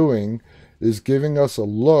is doing is giving us a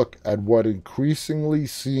look at what increasingly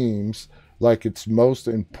seems like its most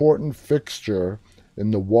important fixture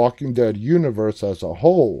in the Walking Dead universe as a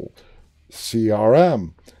whole,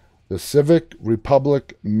 CRM, the Civic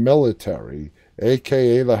Republic Military,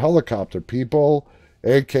 aka the helicopter people,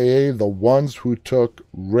 aka the ones who took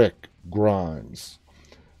Rick Grimes.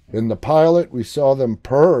 In the pilot, we saw them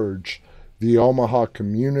purge the Omaha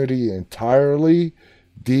community entirely,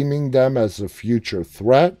 deeming them as a future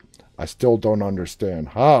threat. I still don't understand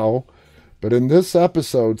how. But in this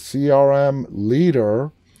episode, CRM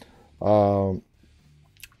leader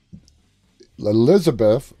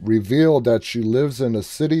Elizabeth revealed that she lives in a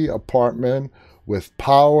city apartment with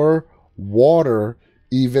power, water,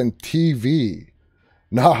 even TV.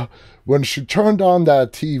 Now, when she turned on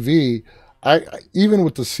that TV, even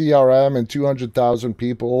with the CRM and 200,000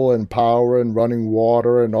 people and power and running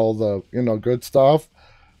water and all the good stuff,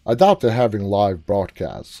 I doubt they're having live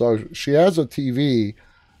broadcasts. So she has a TV,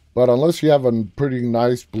 but unless you have a pretty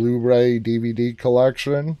nice Blu-ray DVD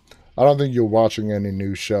collection, I don't think you're watching any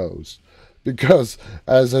new shows. Because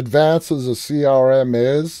as advanced as a CRM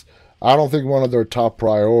is, I don't think one of their top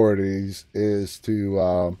priorities is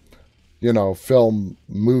to, film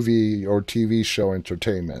movie or TV show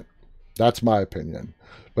entertainment. That's my opinion.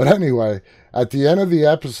 But anyway, at the end of the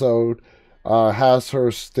episode, has her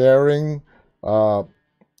starting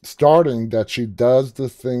that she does the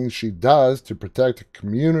things she does to protect a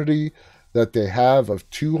community that they have of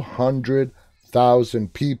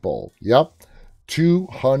 200,000 people. Yep,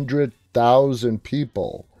 200,000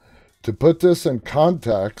 people. To put this in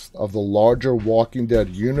context of the larger Walking Dead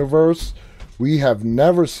universe, we have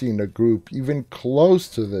never seen a group even close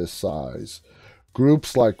to this size.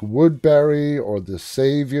 Groups like Woodbury or the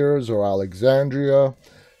Saviors or Alexandria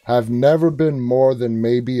have never been more than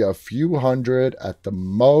maybe a few hundred, at the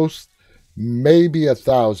most, maybe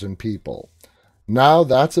 1,000 people. Now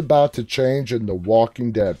that's about to change in The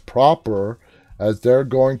Walking Dead proper, as they're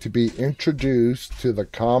going to be introduced to the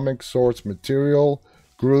comic source material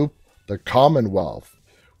group, the Commonwealth,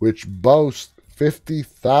 which boasts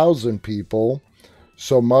 50,000 people,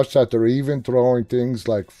 so much that they're even throwing things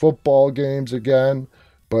like football games again.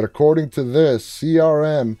 But according to this,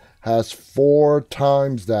 CRM has 4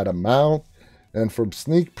 times that amount, and from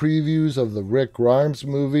sneak previews of the Rick Grimes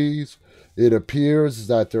movies, it appears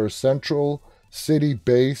that their central city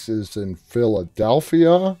base is in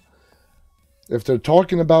Philadelphia. if they're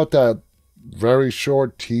talking about that very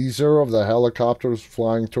short teaser of the helicopters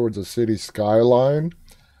flying towards the city skyline,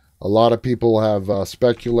 a lot of people have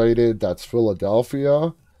speculated that's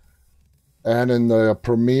Philadelphia. And in the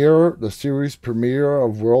premiere, the series premiere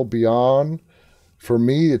of World Beyond, for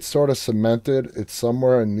me, it's sort of cemented. It's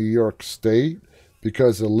somewhere in New York State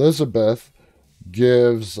because Elizabeth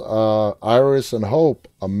gives Iris and Hope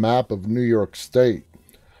a map of New York State.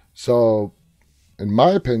 So, in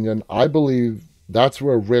my opinion, I believe that's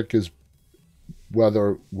where Rick is,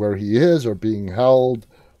 whether where he is or being held,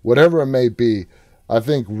 whatever it may be. I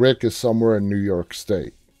think Rick is somewhere in New York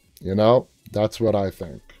State. You know, that's what I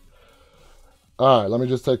think. All right, let me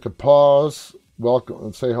just take a pause. Welcome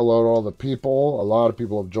and say hello to all the people. A lot of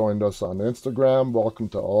people have joined us on Instagram. Welcome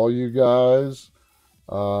to all you guys.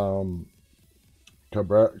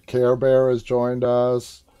 Care Bear has joined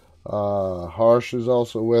us. Harsh is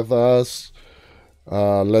also with us.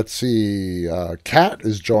 Let's see. Kat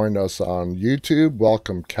has joined us on YouTube.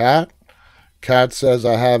 Welcome, Kat. Kat says,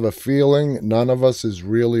 I have a feeling none of us is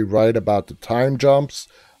really right about the time jumps.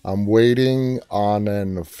 I'm waiting on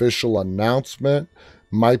an official announcement.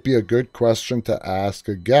 Might be a good question to ask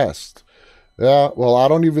a guest. Yeah, well, I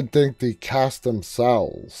don't even think the cast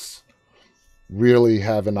themselves really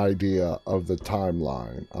have an idea of the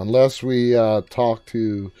timeline. Unless we talk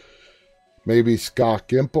to maybe Scott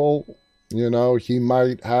Gimple, you know, he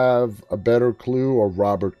might have a better clue, or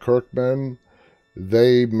Robert Kirkman.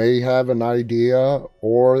 They may have an idea,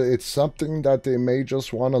 or it's something that they may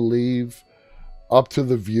just want to leave up to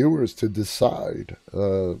the viewers to decide.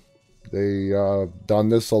 They done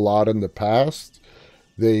this a lot in the past.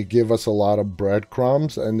 They give us a lot of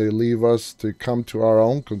breadcrumbs, and they leave us to come to our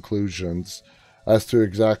own conclusions as to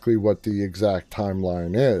exactly what the exact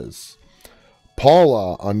timeline is.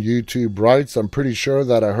 Paula on YouTube writes, I'm pretty sure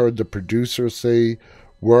that I heard the producer say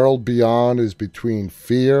World Beyond is between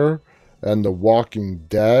Fear and The Walking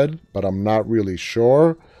Dead, but I'm not really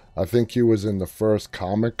sure. I think he was in the first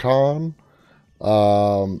Comic-Con.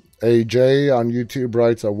 AJ on YouTube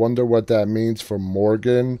writes, I wonder what that means for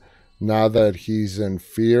Morgan now that he's in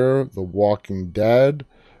Fear, The Walking Dead,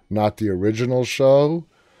 not the original show.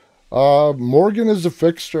 Morgan is a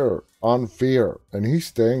fixture on Fear, and he's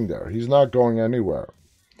staying there. He's not going anywhere.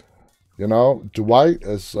 You know, Dwight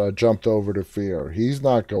has jumped over to Fear. He's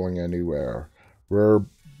not going anywhere. We're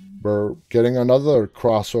getting another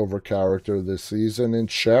crossover character this season in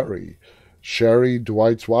Sherry. Sherry,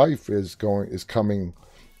 Dwight's wife, is coming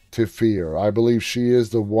to Fear. I believe she is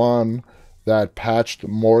the one that patched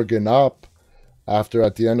Morgan up after,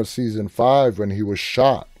 at the end of season 5, when he was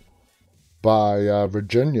shot by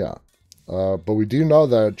Virginia. But we do know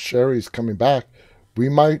that Sherry's coming back. We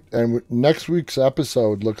might, and next week's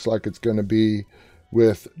episode looks like it's going to be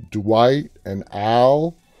with Dwight and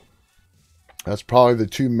Al. That's probably the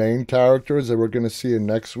two main characters that we're going to see in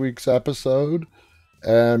next week's episode.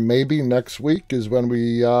 And maybe next week is when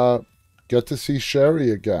we get to see Sherry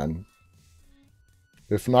again.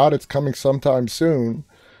 If not, it's coming sometime soon.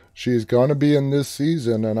 She's going to be in this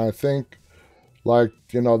season, and I think, like,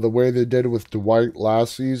 you know, the way they did with Dwight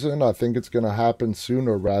last season, I think it's going to happen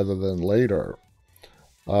sooner rather than later.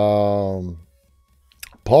 Paula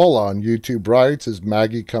on YouTube writes, is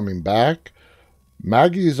Maggie coming back?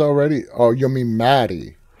 Maggie is already... Oh, you mean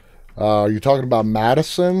Maddie. You're talking about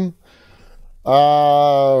Madison?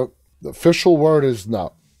 The official word is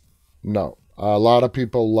no. No. A lot of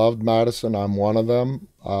people loved Madison. I'm one of them.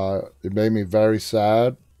 It made me very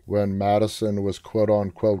sad when Madison was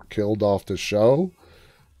quote-unquote killed off the show.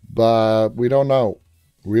 But we don't know.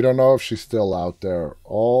 We don't know if she's still out there.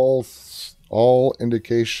 All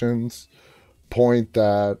indications point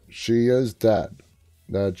that she is dead.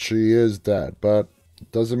 That she is dead. But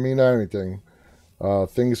it doesn't mean anything.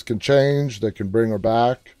 Things can change. They can bring her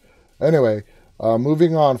back. Anyway,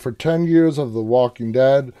 moving on. For 10 years of The Walking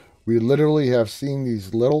Dead, we literally have seen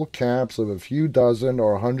these little camps of a few dozen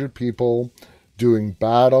or 100 people doing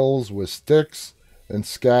battles with sticks and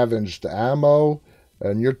scavenged ammo,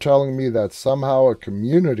 and you're telling me that somehow a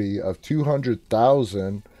community of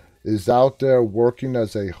 200,000 is out there working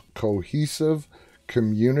as a cohesive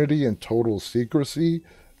community in total secrecy?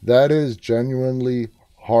 That is genuinely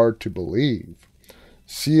hard to believe.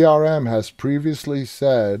 CRM has previously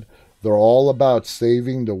said they're all about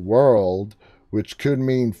saving the world, which could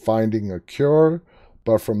mean finding a cure,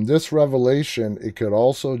 but from this revelation, it could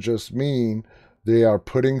also just mean they are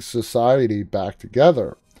putting society back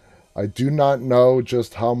together. I do not know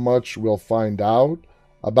just how much we'll find out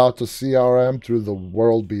about the CRM through The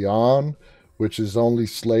World Beyond, which is only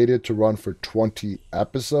slated to run for 20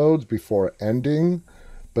 episodes before ending.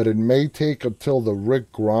 but it may take until the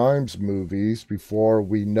Rick Grimes movies before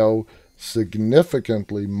we know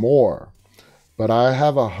significantly more. But I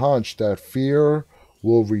have a hunch that Fear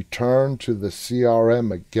will return to the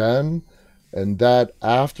CRM again, and that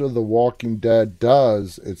after The Walking Dead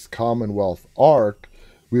does its Commonwealth arc,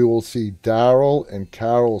 we will see Daryl and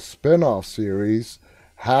Carol's spin-off series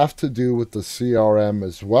have to do with the CRM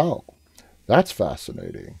as well. That's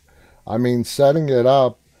fascinating. I mean, setting it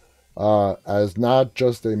up as not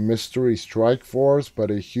just a mystery strike force, but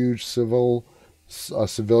a huge civilian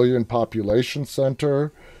population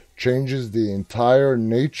center changes the entire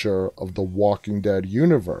nature of the Walking Dead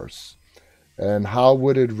universe. And how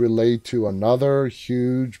would it relate to another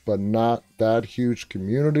huge but not that huge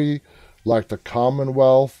community like the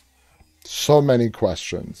Commonwealth? So many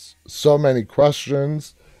questions. So many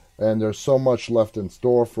questions. And there's so much left in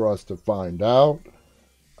store for us to find out.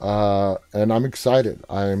 And I'm excited.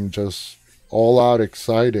 I'm just all out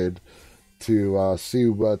excited to see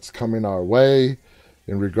what's coming our way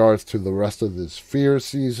in regards to the rest of this Fear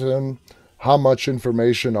season. How much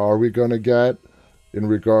information are we going to get in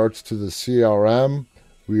regards to the CRM?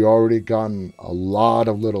 We already gotten a lot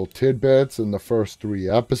of little tidbits in the first 3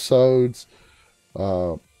 episodes.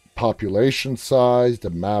 Population size, the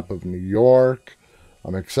map of New York.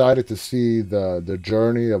 I'm excited to see the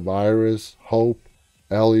journey of Iris, Hope,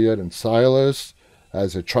 Elliot, and Silas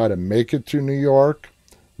as they try to make it to New York.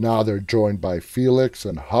 Now they're joined by Felix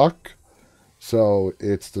and Huck. So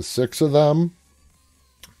it's the 6 of them.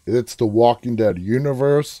 It's the Walking Dead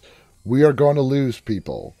universe. We are going to lose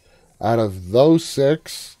people. Out of those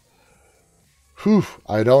 6,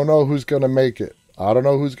 I don't know who's going to make it. I don't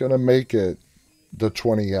know who's going to make it the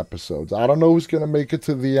 20 episodes. I don't know who's going to make it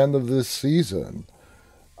to the end of this season.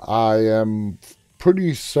 I am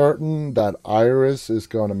pretty certain that Iris is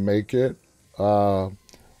going to make it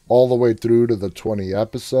all the way through to the 20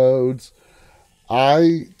 episodes.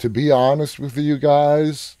 To be honest with you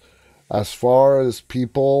guys, as far as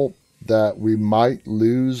people that we might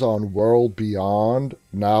lose on World Beyond,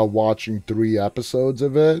 now watching 3 episodes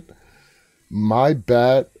of it, my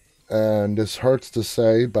bet, and this hurts to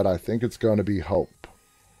say, but I think it's going to be Hope,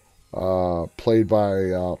 played by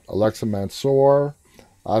Alexa Mansour.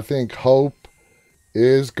 I think Hope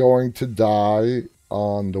is going to die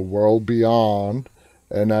on the World Beyond,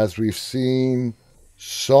 and as we've seen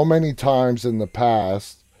so many times in the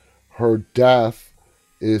past, her death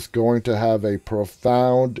is going to have a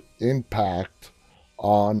profound impact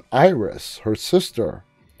on Iris, her sister.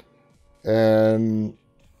 And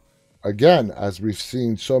again, as we've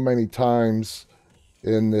seen so many times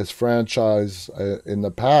in this franchise in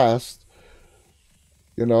the past,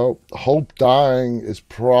 Hope dying is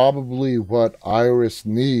probably what Iris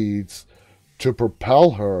needs to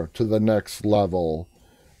propel her to the next level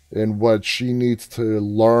in what she needs to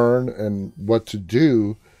learn and what to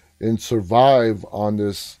do and survive on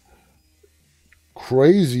this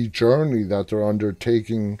crazy journey that they're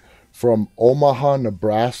undertaking from Omaha,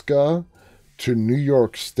 Nebraska to New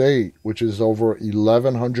York State, which is over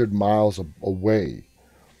 1,100 miles away.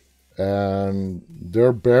 And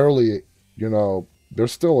they're barely, they're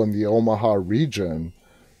still in the Omaha region,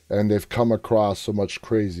 and they've come across so much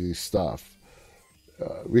crazy stuff.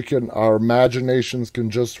 Our imaginations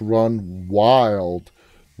can just run wild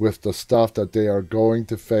with the stuff that they are going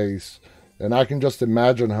to face. And I can just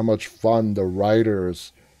imagine how much fun the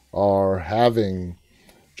writers are having,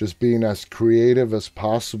 just being as creative as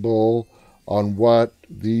possible on what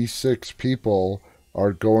these 6 people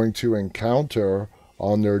are going to encounter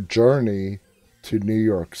on their journey to New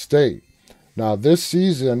York State. Now, this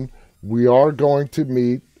season, we are going to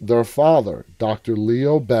meet their father, Dr.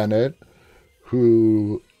 Leo Bennett,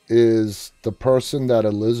 who is the person that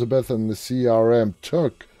Elizabeth and the CRM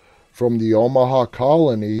took from the Omaha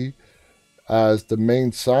colony as the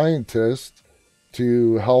main scientist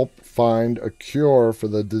to help find a cure for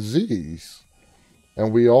the disease.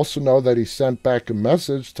 And we also know that he sent back a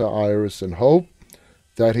message to Iris and Hope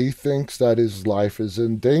that he thinks that his life is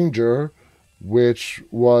in danger, which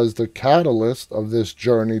was the catalyst of this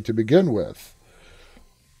journey to begin with.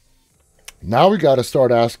 Now we got to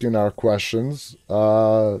start asking our questions.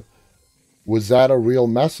 Was that a real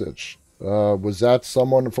message? Was that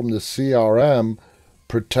someone from the CRM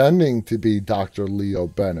pretending to be Dr. Leo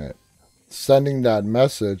Bennett, sending that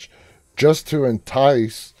message just to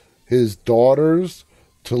entice his daughters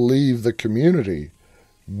to leave the community?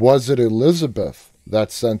 Was it Elizabeth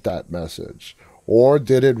that sent that message? Or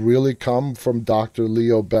did it really come from Dr.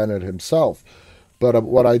 Leo Bennett himself? But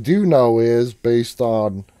what I do know is, based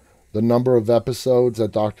on the number of episodes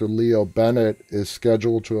that Dr. Leo Bennett is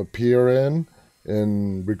scheduled to appear in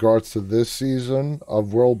in regards to this season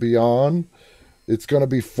of World Beyond. It's going to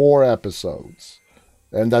be 4 episodes.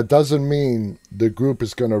 And that doesn't mean the group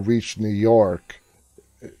is going to reach New York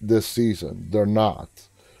this season. They're not.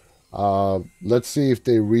 Let's see if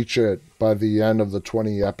they reach it by the end of the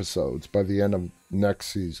 20 episodes, by the end of next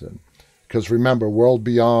season. Because remember, World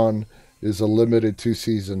Beyond is a limited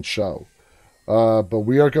 2-season show. But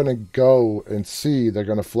we are going to go and see, they're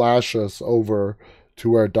going to flash us over to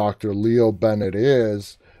where Dr. Leo Bennett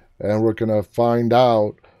is, and we're going to find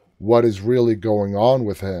out what is really going on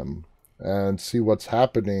with him and see what's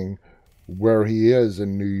happening where he is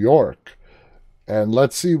in New York. And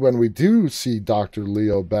let's see, when we do see Dr.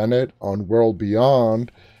 Leo Bennett on World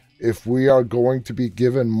Beyond, if we are going to be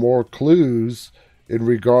given more clues in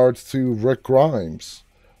regards to Rick Grimes,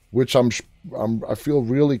 which I feel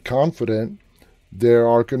really confident there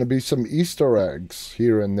are going to be some Easter eggs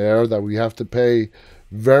here and there that we have to pay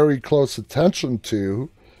very close attention to,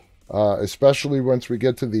 especially once we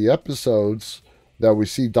get to the episodes that we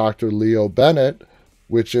see Dr. Leo Bennett,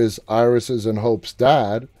 which is Iris's and Hope's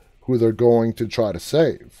dad, who they're going to try to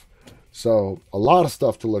save. So a lot of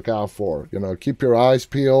stuff to look out for. You know, keep your eyes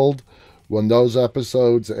peeled when those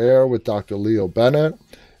episodes air with Dr. Leo Bennett.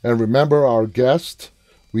 And remember our guest.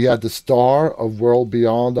 We had the star of World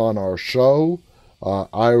Beyond on our show,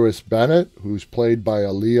 Iris Bennett, who's played by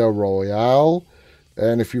Aaliyah Royale.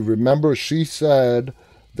 And if you remember, she said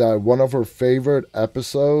that one of her favorite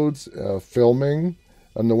episodes filming,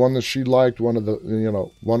 and the one that she liked, one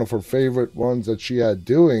of her favorite ones that she had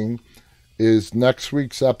doing, is next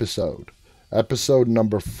week's episode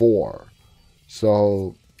number 4.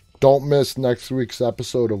 So don't miss next week's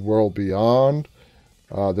episode of World Beyond.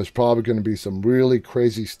 There's probably going to be some really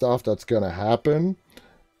crazy stuff that's going to happen.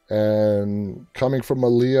 And coming from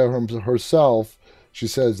Aaliyah herself, she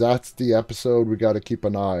says that's the episode we got to keep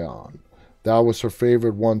an eye on. That was her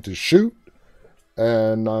favorite one to shoot.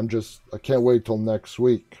 And I can't wait till next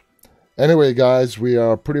week. Anyway, guys, we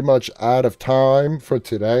are pretty much out of time for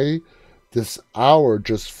today. This hour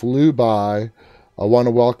just flew by. I want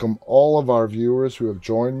to welcome all of our viewers who have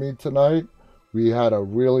joined me tonight. We had a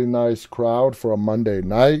really nice crowd for a Monday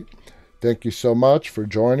night. Thank you so much for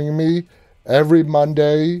joining me. Every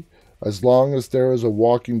Monday, as long as there is a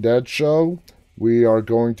Walking Dead show, we are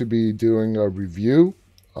going to be doing a review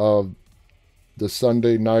of the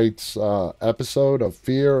Sunday night's episode of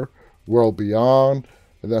Fear, World Beyond,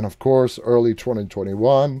 and then, of course, early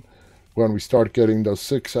 2021, when we start getting those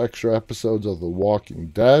 6 extra episodes of The Walking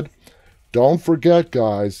Dead. Don't forget,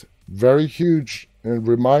 guys, very huge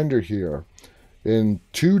reminder here. In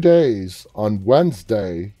 2 days, on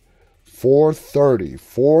Wednesday,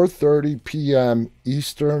 4:30 p.m.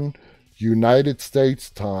 Eastern United States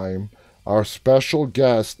time, our special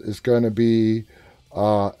guest is going to be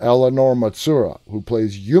Eleanor Matsuura, who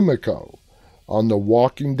plays Yumiko on The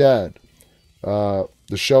Walking Dead. The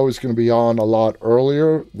show is going to be on a lot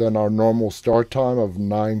earlier than our normal start time of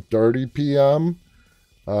 9:30 p.m.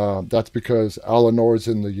 That's because Eleanor is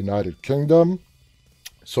in the United Kingdom.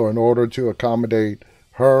 So in order to accommodate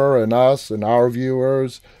her and us and our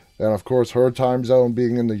viewers, and of course her time zone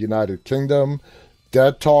being in the United Kingdom,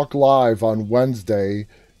 Dead Talk Live on Wednesday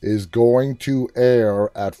is going to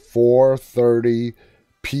air at 4:30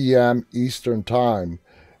 p.m. Eastern Time.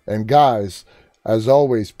 And guys, as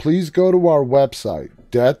always, please go to our website,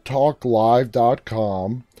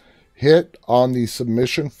 deadtalklive.com, hit on the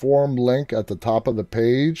submission form link at the top of the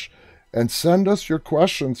page, and send us your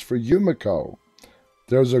questions for Yumiko.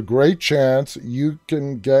 There's a great chance you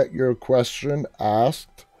can get your question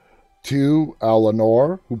asked to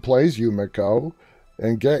Eleanor, who plays Yumiko,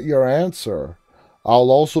 and get your answer.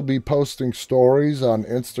 I'll also be posting stories on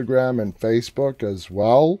Instagram and Facebook as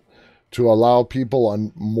well to allow people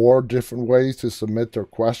on more different ways to submit their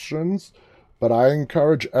questions. But I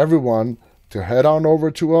encourage everyone to head on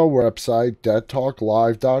over to our website,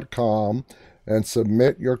 deadtalklive.com, and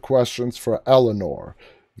submit your questions for Eleanor.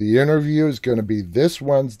 The interview is going to be this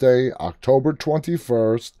Wednesday, October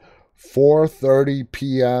 21st, 4:30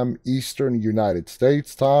 p.m. Eastern United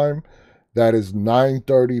States time. That is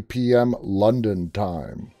 9:30 p.m. London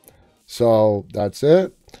time. So that's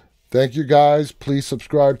it. Thank you guys. Please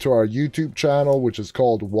subscribe to our YouTube channel, which is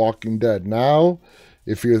called Walking Dead Now.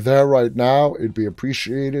 If you're there right now, it'd be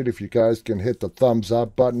appreciated if you guys can hit the thumbs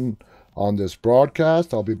up button on this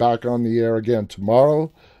broadcast. I'll be back on the air again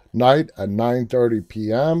tomorrow night at 9:30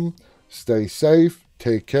 p.m. Stay safe,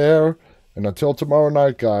 take care, and until tomorrow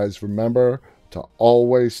night, guys, remember to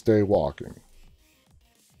always stay walking.